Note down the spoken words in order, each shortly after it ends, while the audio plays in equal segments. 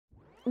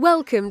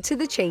Welcome to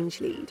The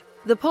Change Lead,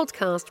 the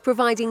podcast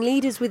providing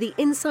leaders with the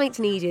insight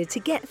needed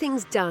to get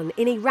things done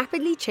in a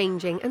rapidly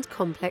changing and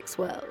complex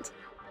world.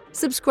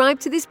 Subscribe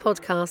to this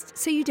podcast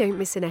so you don't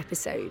miss an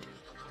episode.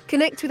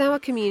 Connect with our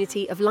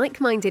community of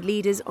like-minded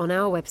leaders on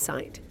our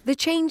website,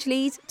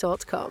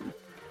 thechangelead.com.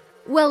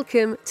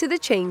 Welcome to The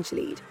Change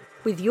Lead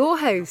with your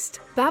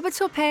host,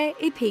 Babatope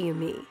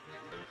Ipinyomi.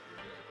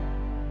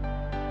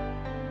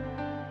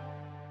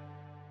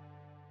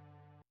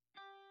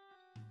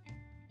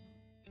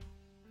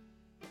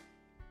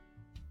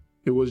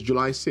 It was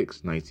July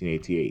 6,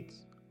 1988,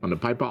 on the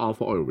Piper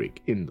Alpha oil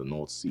rig in the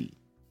North Sea.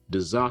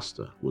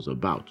 Disaster was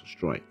about to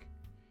strike.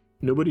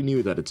 Nobody knew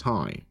it at the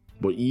time,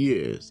 but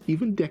years,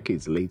 even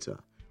decades later,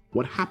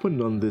 what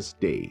happened on this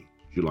day,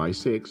 July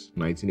 6,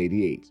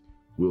 1988,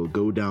 will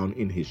go down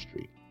in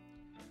history.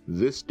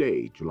 This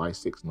day, July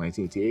 6,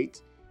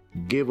 1988,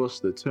 gave us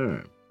the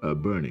term a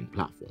burning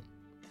platform.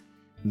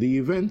 The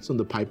events on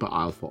the Piper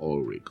Alpha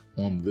oil rig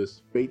on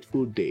this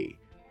fateful day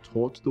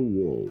taught the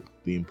world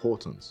the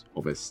importance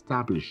of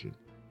establishing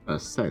a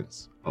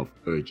sense of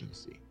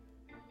urgency.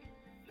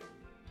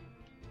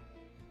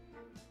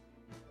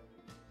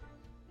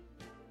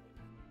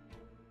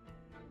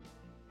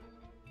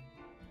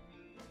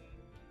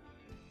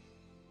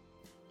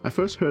 I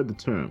first heard the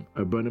term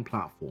a burning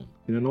platform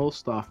in an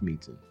all-staff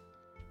meeting.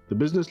 The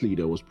business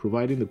leader was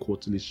providing the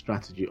quarterly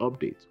strategy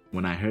update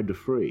when I heard the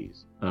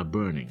phrase a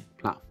burning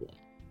platform.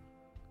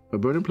 A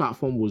burning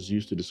platform was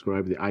used to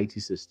describe the IT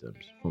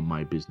systems for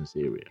my business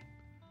area.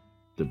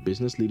 The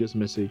business leader's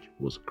message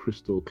was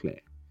crystal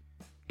clear.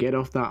 Get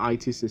off that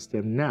IT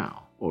system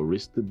now or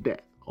risk the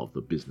death of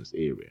the business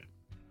area.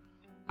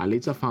 I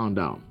later found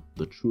out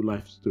the true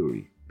life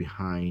story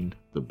behind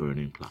the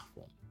burning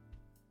platform.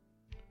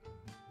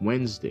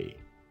 Wednesday,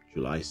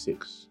 July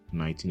 6,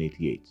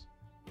 1988,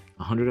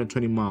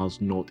 120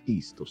 miles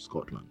northeast of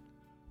Scotland,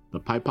 the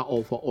Piper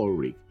Alpha oil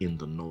rig in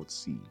the North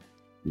Sea,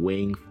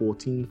 weighing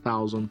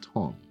 14,000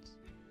 tons.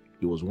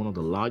 It was one of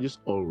the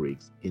largest oil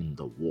rigs in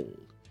the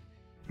world.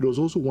 It was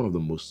also one of the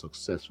most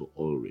successful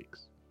oil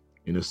rigs.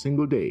 In a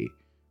single day,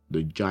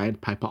 the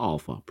giant Piper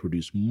Alpha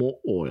produced more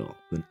oil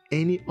than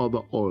any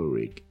other oil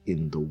rig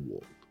in the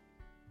world.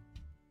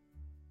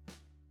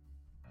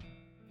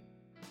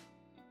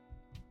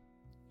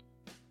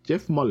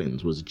 Jeff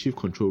Mullins was the chief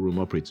control room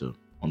operator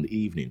on the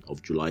evening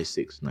of July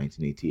 6,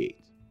 1988.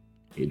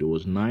 It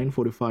was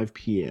 9:45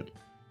 p.m.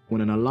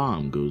 when an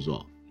alarm goes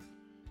off.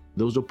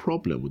 There was a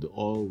problem with the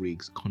oil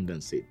rig's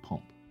condensate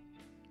pump.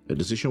 A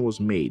decision was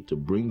made to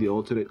bring the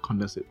alternate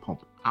condensate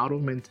pump out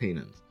of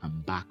maintenance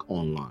and back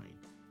online.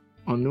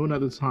 Unknown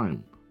at the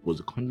time was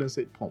the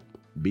condensate pump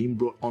being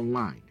brought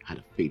online had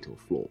a fatal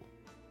flaw.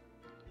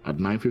 At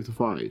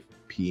 9:55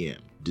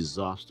 p.m.,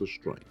 disaster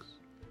strikes.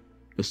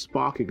 A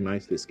spark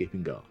ignites the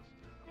escaping gas.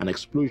 An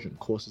explosion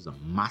causes a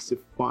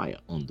massive fire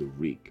on the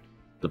rig.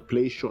 The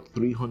place shot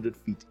 300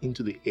 feet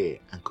into the air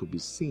and could be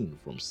seen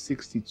from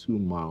 62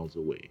 miles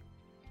away.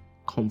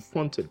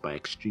 Confronted by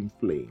extreme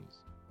flames,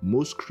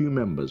 most crew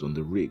members on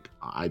the rig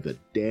are either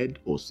dead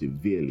or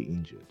severely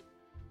injured.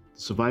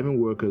 The surviving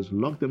workers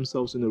lock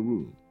themselves in a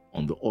room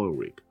on the oil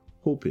rig,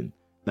 hoping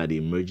that the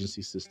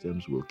emergency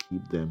systems will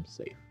keep them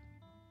safe.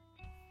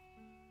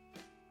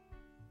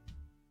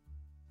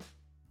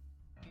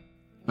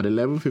 At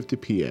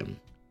 11:50 p.m.,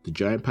 the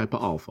giant Piper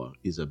Alpha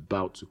is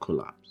about to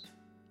collapse.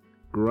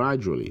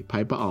 Gradually,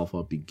 Piper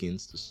Alpha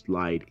begins to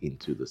slide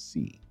into the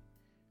sea.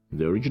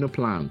 The original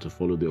plan to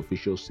follow the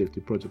official safety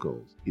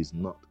protocols is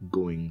not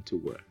going to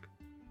work.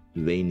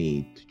 They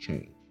need to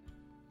change.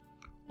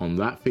 On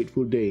that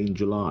fateful day in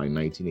July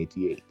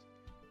 1988,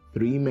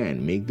 3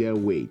 men make their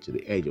way to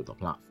the edge of the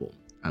platform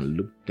and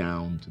look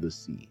down to the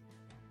sea.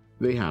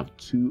 They have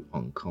 2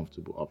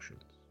 uncomfortable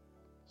options.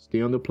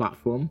 Stay on the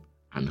platform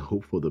and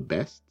hope for the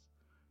best,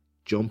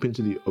 jump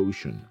into the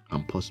ocean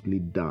and possibly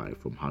die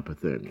from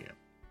hypothermia.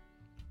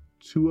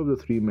 2 of the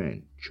 3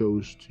 men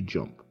chose to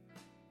jump.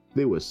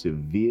 They were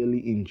severely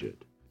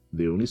injured.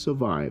 They only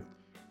survived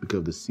because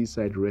of the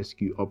seaside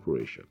rescue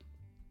operation.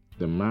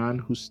 The man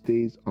who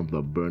stays on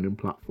the burning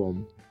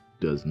platform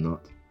does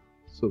not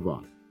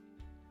survive.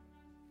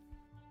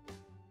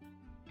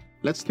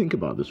 Let's think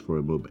about this for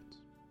a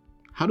moment.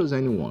 How does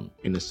anyone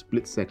in a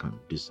split second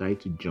decide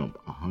to jump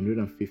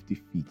 150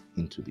 feet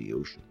into the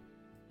ocean?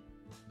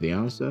 The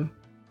answer?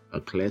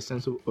 A clear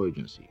sense of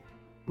urgency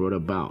brought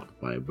about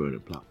by a burning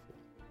platform.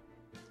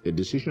 A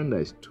decision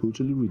that is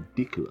totally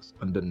ridiculous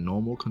under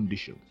normal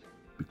conditions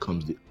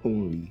becomes the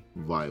only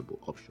viable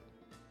option.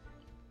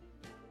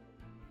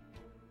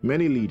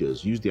 Many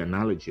leaders use the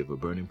analogy of a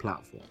burning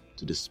platform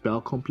to dispel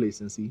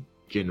complacency,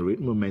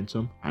 generate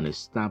momentum, and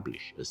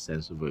establish a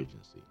sense of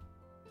urgency.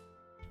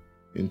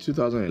 In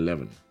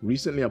 2011,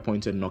 recently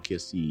appointed Nokia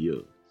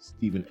CEO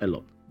Stephen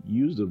Elop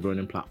used the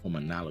burning platform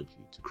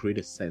analogy to create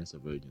a sense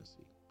of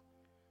urgency.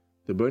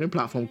 The burning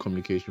platform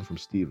communication from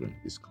Stephen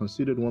is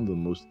considered one of the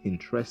most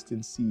interesting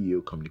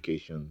CEO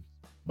communications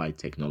by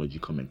technology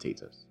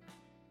commentators.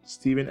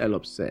 Stephen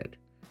Elop said,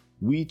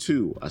 "We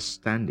too are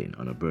standing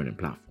on a burning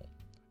platform,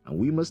 and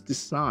we must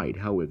decide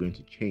how we're going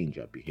to change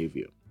our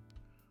behavior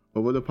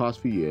Over the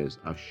past few years,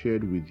 I've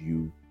shared with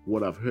you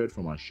what I've heard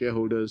from our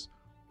shareholders,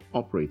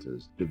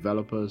 operators,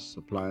 developers,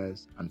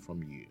 suppliers, and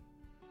from you.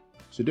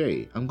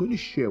 Today, I'm going to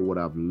share what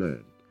I've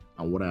learned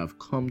and what I have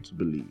come to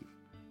believe.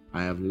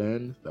 I have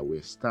learned that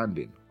we're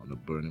standing on a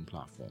burning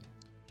platform,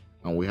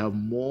 and we have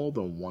more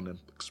than one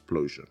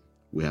explosion.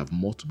 We have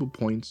multiple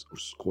points of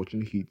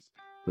scorching heat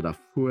that are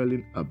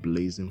fueling a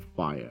blazing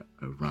fire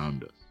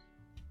around us.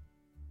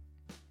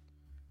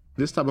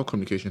 This type of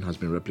communication has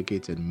been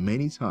replicated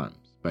many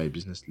times by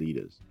business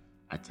leaders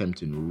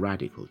attempting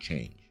radical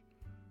change.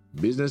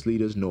 Business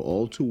leaders know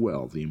all too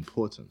well the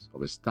importance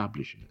of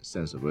establishing a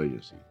sense of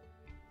urgency.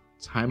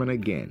 Time and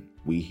again,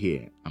 we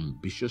hear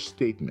ambitious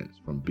statements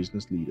from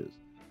business leaders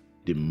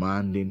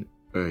demanding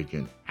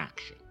urgent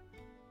action.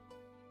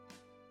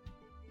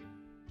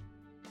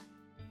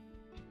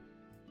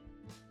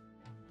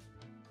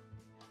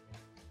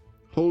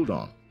 Hold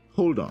on.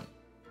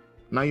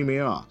 Now you may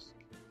ask,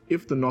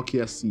 if the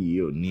Nokia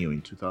CEO knew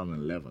in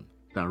 2011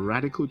 that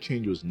radical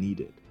change was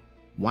needed,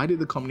 why did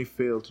the company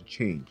fail to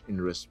change in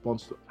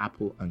response to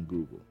Apple and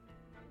Google?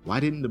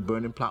 Why didn't the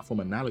burning platform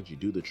analogy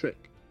do the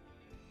trick?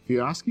 If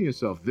you're asking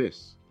yourself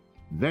this,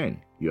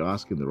 then you're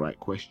asking the right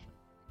question.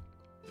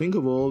 Think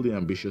of all the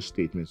ambitious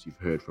statements you've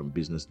heard from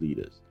business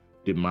leaders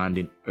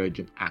demanding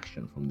urgent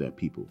action from their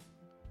people.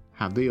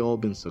 Have they all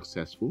been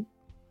successful?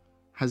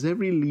 Has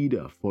every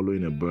leader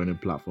following a burning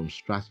platform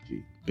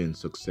strategy been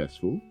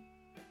successful?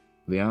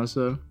 The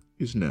answer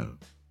is no.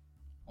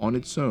 On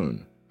its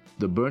own,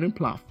 the burning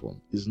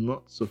platform is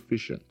not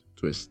sufficient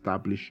to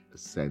establish a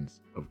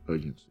sense of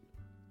urgency.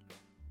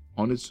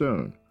 On its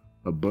own,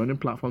 a burning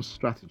platform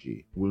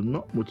strategy will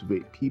not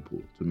motivate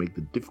people to make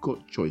the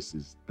difficult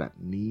choices that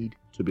need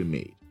to be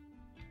made.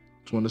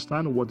 To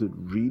understand what it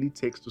really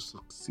takes to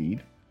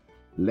succeed,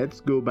 let's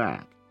go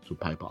back to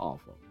Piper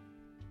Alpha.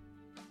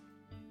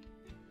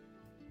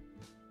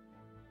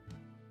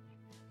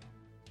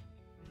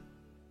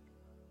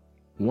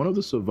 One of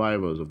the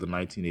survivors of the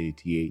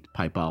 1988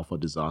 Piper Alpha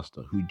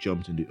disaster who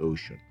jumped in the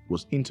ocean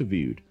was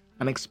interviewed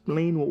and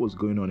explained what was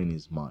going on in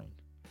his mind.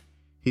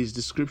 His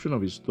description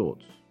of his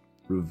thoughts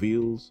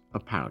reveals a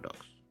paradox.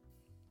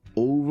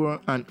 Over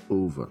and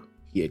over,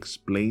 he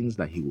explains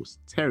that he was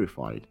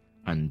terrified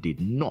and did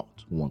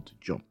not want to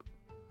jump.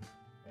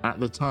 At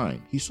the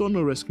time, he saw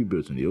no rescue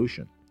boats in the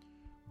ocean.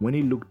 When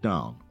he looked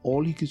down,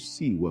 all he could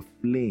see were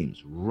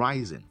flames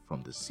rising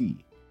from the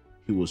sea.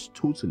 He was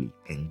totally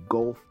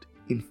engulfed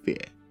in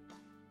fear.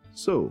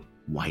 So,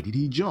 why did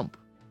he jump?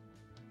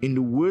 In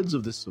the words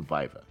of the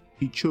survivor,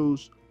 he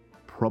chose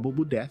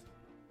probable death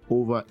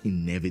over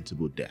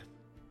inevitable death.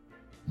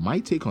 My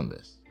take on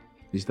this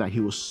is that he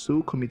was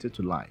so committed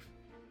to life,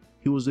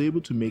 he was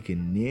able to make a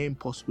near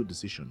impossible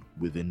decision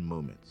within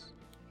moments,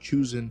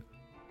 choosing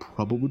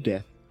probable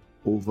death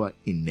over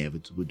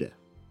inevitable death.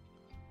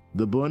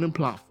 The burning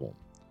platform,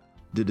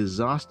 the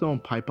disaster on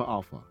Piper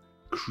Alpha,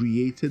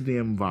 created the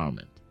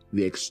environment,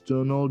 the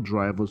external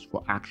drivers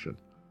for action.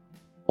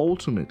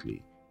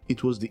 Ultimately,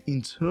 it was the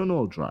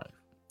internal drive,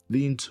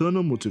 the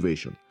internal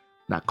motivation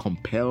that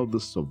compelled the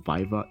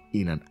survivor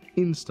in an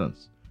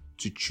instance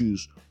to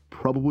choose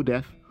probable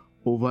death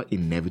over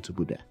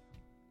inevitable death.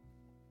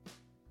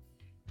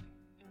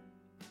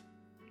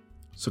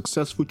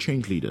 Successful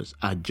change leaders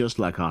are just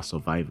like our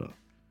survivor.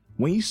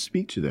 When you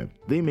speak to them,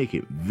 they make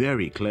it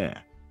very clear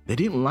they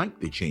didn't like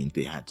the change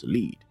they had to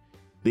lead.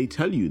 They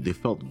tell you they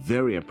felt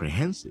very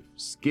apprehensive,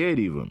 scared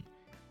even.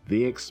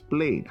 They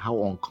explain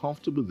how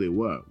uncomfortable they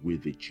were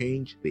with the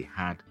change they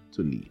had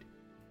to lead.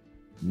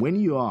 When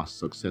you ask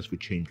successful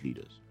change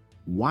leaders,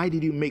 why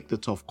did you make the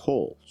tough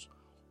calls?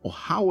 Or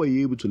how are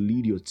you able to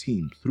lead your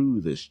team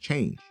through this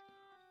change?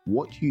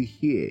 What you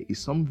hear is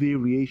some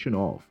variation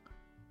of,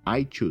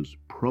 I chose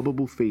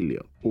probable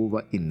failure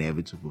over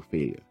inevitable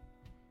failure.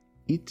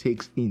 It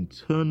takes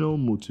internal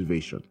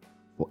motivation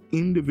for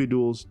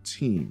individuals,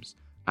 teams,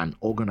 and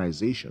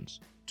organizations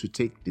to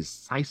take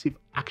decisive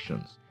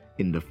actions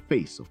in the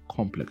face of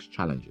complex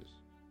challenges.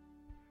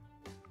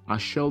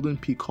 As Sheldon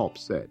P. Kopp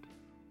said,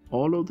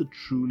 all of the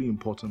truly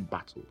important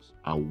battles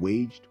are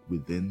waged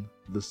within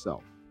the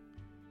self.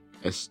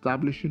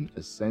 Establishing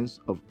a sense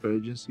of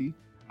urgency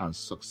and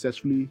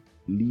successfully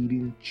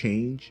leading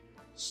change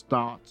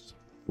starts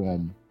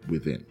from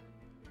within.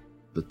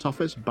 The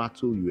toughest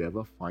battle you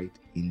ever fight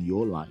in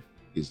your life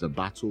is the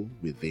battle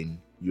within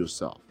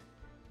yourself.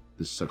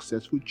 The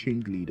successful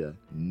change leader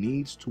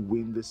needs to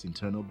win this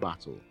internal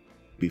battle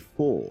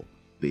before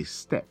they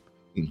step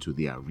into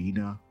the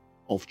arena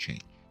of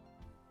change.